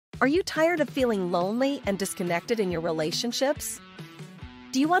Are you tired of feeling lonely and disconnected in your relationships?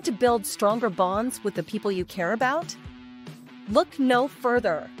 Do you want to build stronger bonds with the people you care about? Look no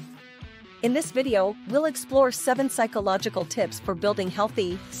further. In this video, we'll explore 7 psychological tips for building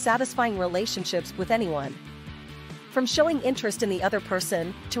healthy, satisfying relationships with anyone. From showing interest in the other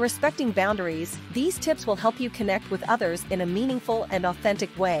person to respecting boundaries, these tips will help you connect with others in a meaningful and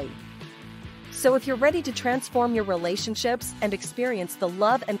authentic way. So if you're ready to transform your relationships and experience the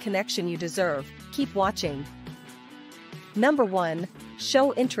love and connection you deserve, keep watching. Number 1.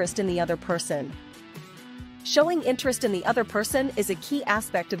 Show interest in the other person. Showing interest in the other person is a key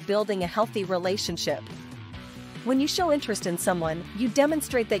aspect of building a healthy relationship. When you show interest in someone, you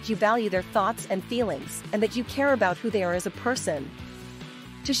demonstrate that you value their thoughts and feelings, and that you care about who they are as a person.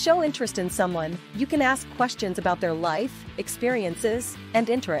 To show interest in someone, you can ask questions about their life, experiences, and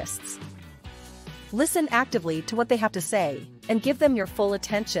interests. Listen actively to what they have to say, and give them your full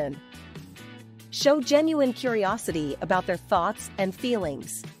attention. Show genuine curiosity about their thoughts and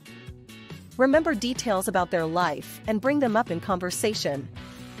feelings. Remember details about their life and bring them up in conversation.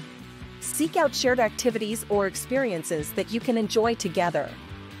 Seek out shared activities or experiences that you can enjoy together.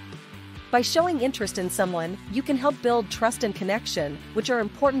 By showing interest in someone, you can help build trust and connection, which are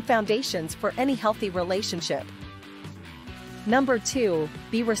important foundations for any healthy relationship. Number 2.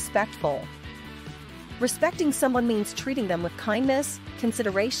 Be respectful. Respecting someone means treating them with kindness,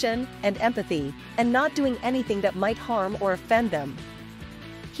 consideration, and empathy, and not doing anything that might harm or offend them.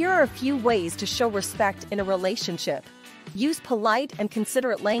 Here are a few ways to show respect in a relationship. Use polite and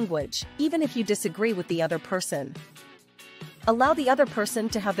considerate language, even if you disagree with the other person. Allow the other person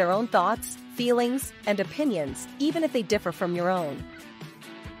to have their own thoughts, feelings, and opinions, even if they differ from your own.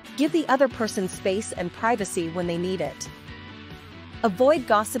 Give the other person space and privacy when they need it. Avoid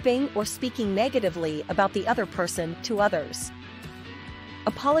gossiping or speaking negatively about the other person to others.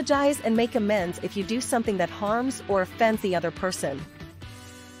 Apologize and make amends if you do something that harms or offends the other person.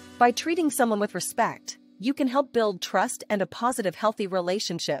 By treating someone with respect, you can help build trust and a positive, healthy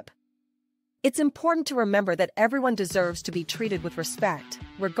relationship. It's important to remember that everyone deserves to be treated with respect,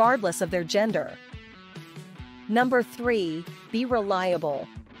 regardless of their gender. Number 3. Be reliable.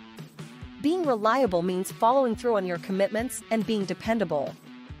 Being reliable means following through on your commitments and being dependable.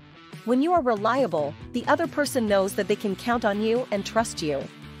 When you are reliable, the other person knows that they can count on you and trust you.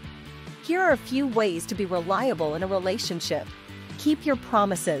 Here are a few ways to be reliable in a relationship. Keep your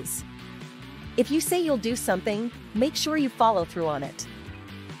promises. If you say you'll do something, make sure you follow through on it.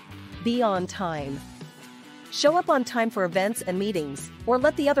 Be on time. Show up on time for events and meetings, or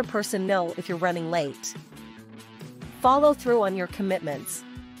let the other person know if you're running late. Follow through on your commitments.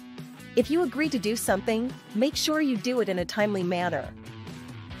 If you agree to do something, make sure you do it in a timely manner.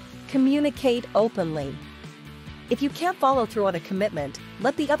 Communicate openly. If you can't follow through on a commitment,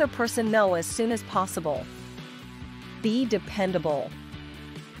 let the other person know as soon as possible. Be dependable.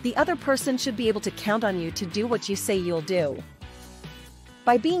 The other person should be able to count on you to do what you say you'll do.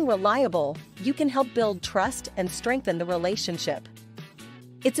 By being reliable, you can help build trust and strengthen the relationship.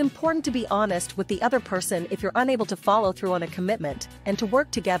 It's important to be honest with the other person if you're unable to follow through on a commitment, and to work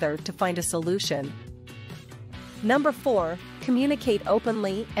together to find a solution. Number 4. Communicate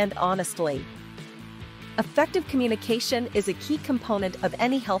openly and honestly. Effective communication is a key component of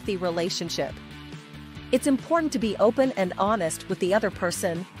any healthy relationship. It's important to be open and honest with the other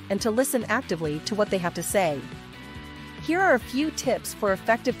person, and to listen actively to what they have to say. Here are a few tips for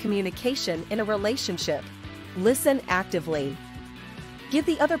effective communication in a relationship. Listen actively. Give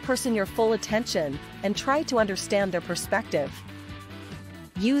the other person your full attention, and try to understand their perspective.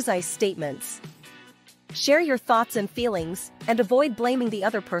 Use I statements. Share your thoughts and feelings, and avoid blaming the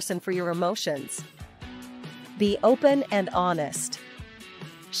other person for your emotions. Be open and honest.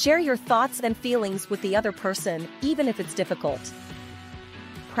 Share your thoughts and feelings with the other person, even if it's difficult.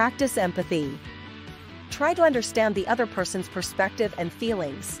 Practice empathy. Try to understand the other person's perspective and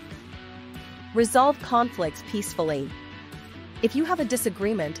feelings. Resolve conflicts peacefully. If you have a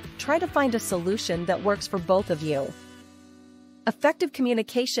disagreement, try to find a solution that works for both of you. Effective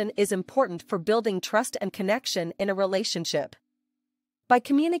communication is important for building trust and connection in a relationship. By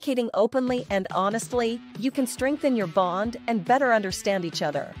communicating openly and honestly, you can strengthen your bond and better understand each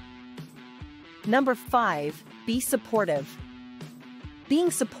other. Number 5. Be supportive. Being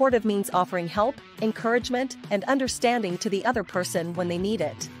supportive means offering help, encouragement, and understanding to the other person when they need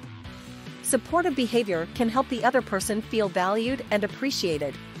it. Supportive behavior can help the other person feel valued and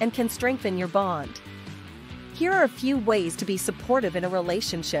appreciated, and can strengthen your bond. Here are a few ways to be supportive in a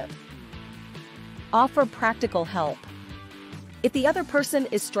relationship. Offer practical help. If the other person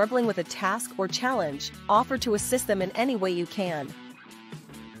is struggling with a task or challenge, offer to assist them in any way you can.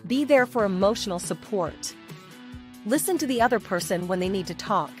 Be there for emotional support. Listen to the other person when they need to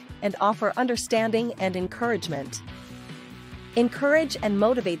talk, and offer understanding and encouragement. Encourage and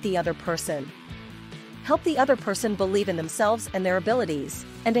motivate the other person. Help the other person believe in themselves and their abilities,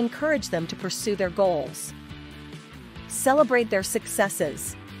 and encourage them to pursue their goals. Celebrate their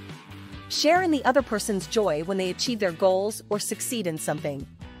successes. Share in the other person's joy when they achieve their goals or succeed in something.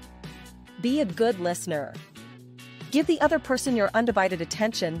 Be a good listener. Give the other person your undivided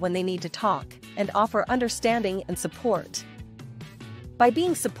attention when they need to talk, and offer understanding and support. By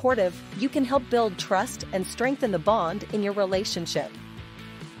being supportive, you can help build trust and strengthen the bond in your relationship.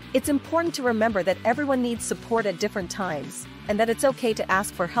 It's important to remember that everyone needs support at different times, and that it's okay to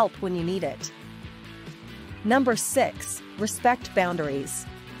ask for help when you need it. Number 6, respect boundaries.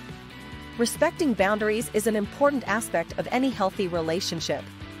 Respecting boundaries is an important aspect of any healthy relationship.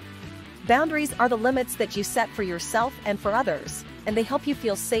 Boundaries are the limits that you set for yourself and for others, and they help you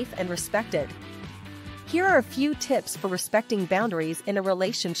feel safe and respected. Here are a few tips for respecting boundaries in a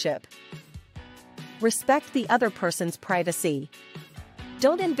relationship. Respect the other person's privacy.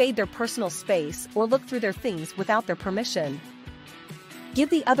 Don't invade their personal space or look through their things without their permission.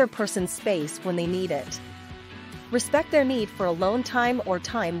 Give the other person space when they need it. Respect their need for alone time or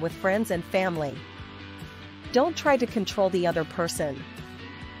time with friends and family. Don't try to control the other person.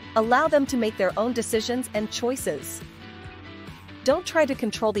 Allow them to make their own decisions and choices. Don't try to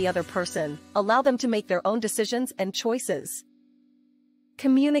control the other person, allow them to make their own decisions and choices.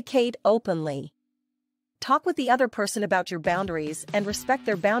 Communicate openly. Talk with the other person about your boundaries and respect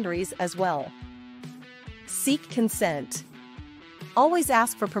their boundaries as well. Seek consent. Always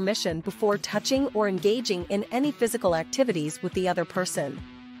ask for permission before touching or engaging in any physical activities with the other person.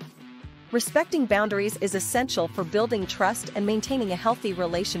 Respecting boundaries is essential for building trust and maintaining a healthy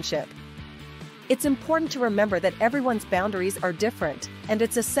relationship. It's important to remember that everyone's boundaries are different, and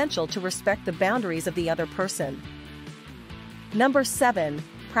it's essential to respect the boundaries of the other person. Number 7,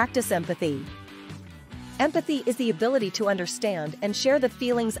 practice empathy. Empathy is the ability to understand and share the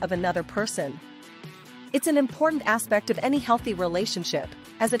feelings of another person. It's an important aspect of any healthy relationship,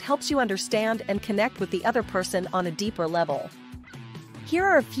 as it helps you understand and connect with the other person on a deeper level. Here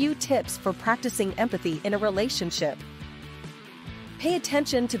are a few tips for practicing empathy in a relationship. Pay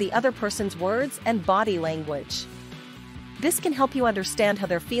attention to the other person's words and body language. This can help you understand how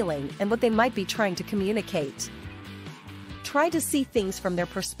they're feeling and what they might be trying to communicate. Try to see things from their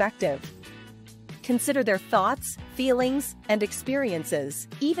perspective. Consider their thoughts, feelings, and experiences,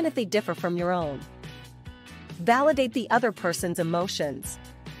 even if they differ from your own. Validate the other person's emotions.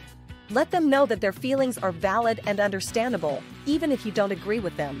 Let them know that their feelings are valid and understandable, even if you don't agree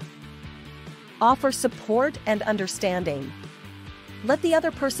with them. Offer support and understanding. Let the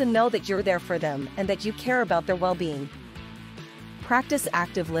other person know that you're there for them and that you care about their well-being. Practice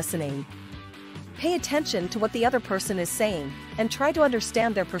active listening. Pay attention to what the other person is saying, and try to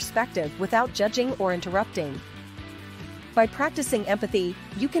understand their perspective without judging or interrupting. By practicing empathy,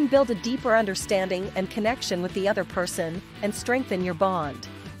 you can build a deeper understanding and connection with the other person, and strengthen your bond.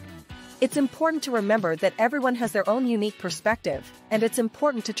 It's important to remember that everyone has their own unique perspective, and it's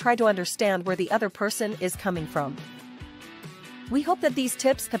important to try to understand where the other person is coming from. We hope that these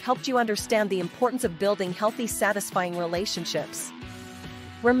tips have helped you understand the importance of building healthy, satisfying relationships.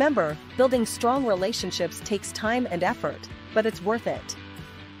 Remember, building strong relationships takes time and effort, but it's worth it.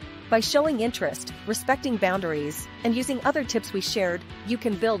 By showing interest, respecting boundaries, and using other tips we shared, you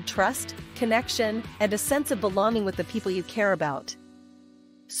can build trust, connection, and a sense of belonging with the people you care about.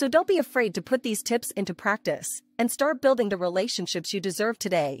 So don't be afraid to put these tips into practice, and start building the relationships you deserve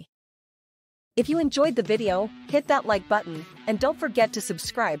today. If you enjoyed the video, hit that like button, and don't forget to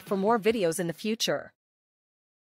subscribe for more videos in the future.